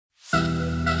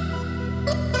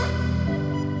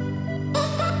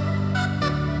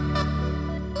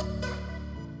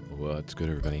What's good,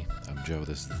 everybody? I'm Joe.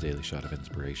 This is the Daily Shot of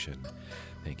Inspiration.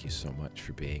 Thank you so much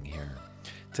for being here.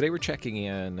 Today we're checking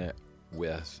in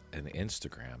with an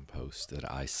Instagram post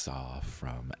that I saw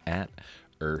from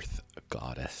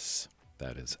 @EarthGoddess.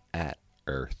 That is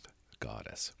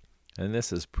 @EarthGoddess. And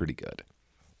this is pretty good.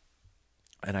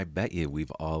 And I bet you we've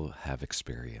all have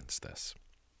experienced this.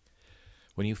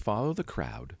 When you follow the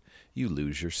crowd, you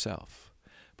lose yourself.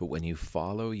 But when you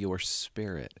follow your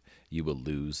spirit, you will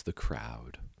lose the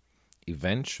crowd.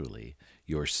 Eventually,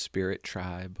 your spirit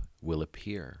tribe will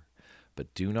appear.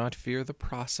 But do not fear the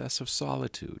process of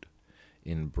solitude.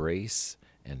 Embrace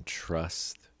and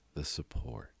trust the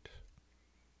support.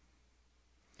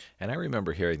 And I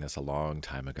remember hearing this a long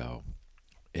time ago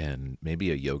in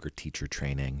maybe a yoga teacher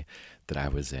training that I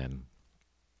was in.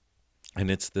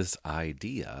 And it's this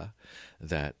idea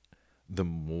that the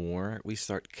more we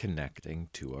start connecting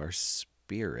to our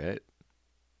spirit,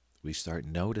 we start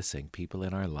noticing people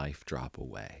in our life drop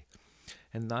away.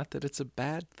 And not that it's a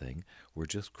bad thing, we're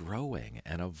just growing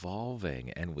and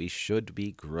evolving, and we should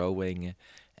be growing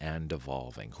and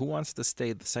evolving. Who wants to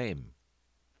stay the same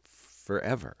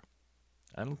forever?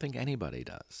 I don't think anybody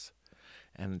does.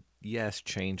 And yes,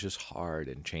 change is hard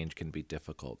and change can be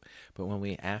difficult, but when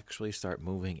we actually start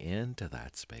moving into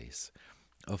that space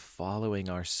of following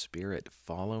our spirit,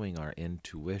 following our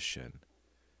intuition,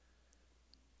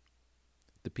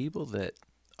 the people that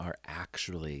are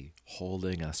actually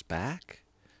holding us back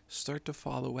start to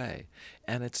fall away.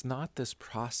 And it's not this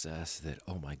process that,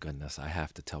 oh my goodness, I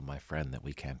have to tell my friend that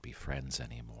we can't be friends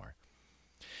anymore.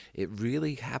 It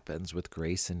really happens with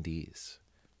grace and ease.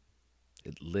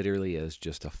 It literally is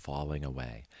just a falling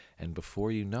away. And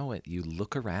before you know it, you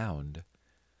look around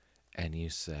and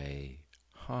you say,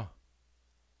 my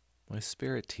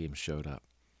spirit team showed up.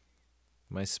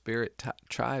 My spirit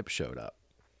tribe showed up.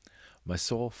 My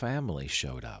soul family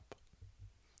showed up.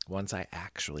 Once I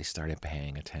actually started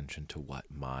paying attention to what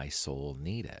my soul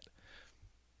needed.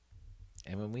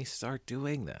 And when we start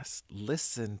doing this,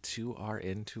 listen to our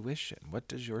intuition. What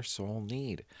does your soul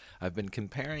need? I've been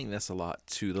comparing this a lot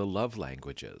to the love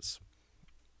languages.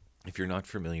 If you're not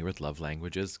familiar with love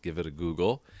languages, give it a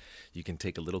Google. You can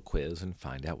take a little quiz and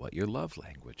find out what your love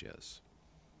language is.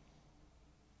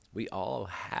 We all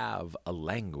have a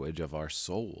language of our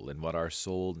soul and what our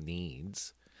soul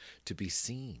needs to be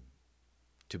seen,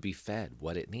 to be fed,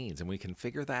 what it needs. And we can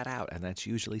figure that out, and that's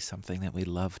usually something that we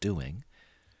love doing.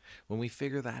 When we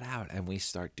figure that out and we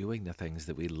start doing the things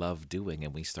that we love doing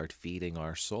and we start feeding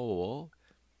our soul,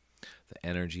 the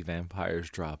energy vampires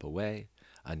drop away.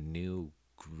 A new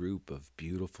group of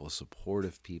beautiful,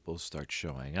 supportive people start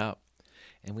showing up.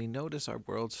 And we notice our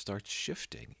world starts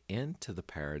shifting into the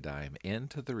paradigm,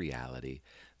 into the reality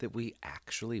that we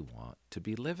actually want to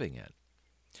be living in.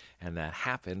 And that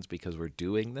happens because we're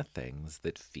doing the things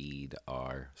that feed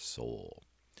our soul.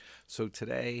 So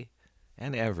today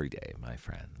and every day, my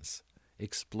friends,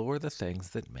 explore the things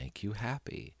that make you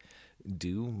happy.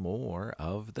 Do more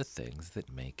of the things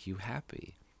that make you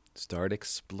happy. Start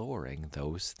exploring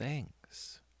those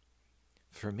things.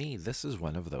 For me, this is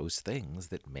one of those things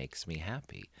that makes me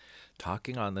happy.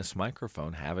 Talking on this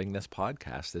microphone, having this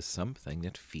podcast is something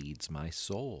that feeds my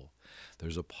soul.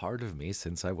 There's a part of me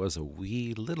since I was a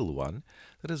wee little one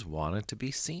that has wanted to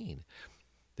be seen,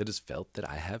 that has felt that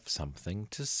I have something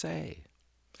to say.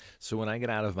 So when I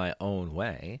get out of my own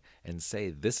way and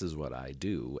say this is what I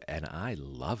do and I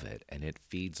love it and it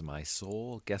feeds my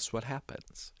soul, guess what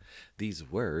happens? These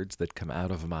words that come out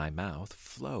of my mouth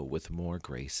flow with more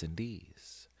grace and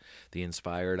ease. The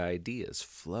inspired ideas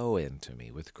flow into me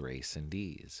with grace and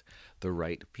ease. The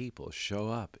right people show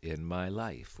up in my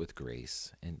life with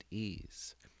grace and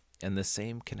ease. And the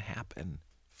same can happen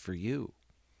for you.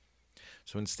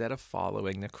 So instead of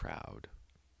following the crowd,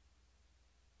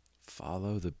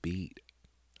 follow the beat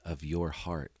of your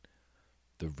heart,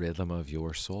 the rhythm of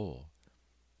your soul,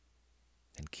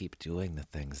 and keep doing the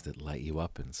things that light you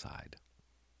up inside.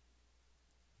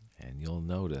 And you'll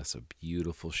notice a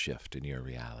beautiful shift in your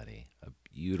reality, a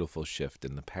beautiful shift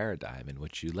in the paradigm in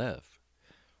which you live.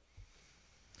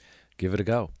 Give it a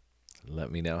go.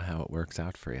 Let me know how it works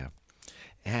out for you.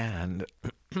 And,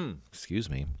 excuse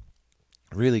me,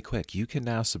 really quick, you can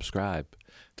now subscribe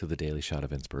to the Daily Shot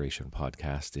of Inspiration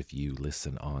podcast if you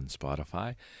listen on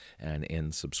Spotify. And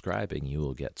in subscribing, you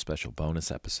will get special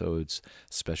bonus episodes,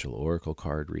 special oracle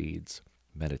card reads,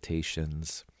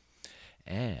 meditations,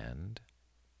 and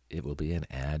it will be an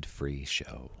ad-free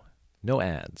show. No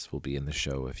ads will be in the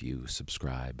show if you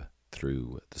subscribe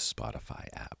through the Spotify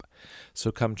app.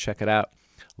 So come check it out.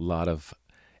 A lot of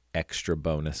extra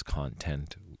bonus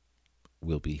content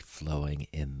will be flowing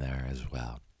in there as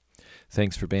well.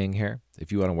 Thanks for being here.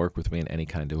 If you want to work with me in any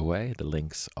kind of a way, the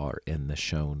links are in the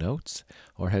show notes,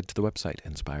 or head to the website,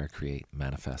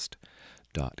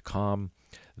 inspirecreatemanifest.com.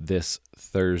 This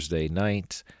Thursday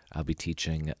night, I'll be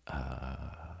teaching a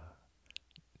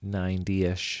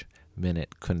 90-ish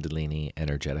minute Kundalini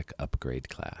energetic upgrade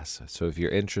class. So if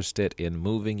you're interested in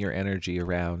moving your energy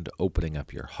around, opening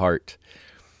up your heart,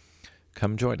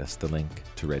 come join us. The link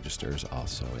to register is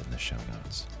also in the show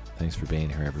notes. Thanks for being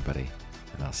here, everybody,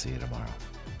 and I'll see you tomorrow.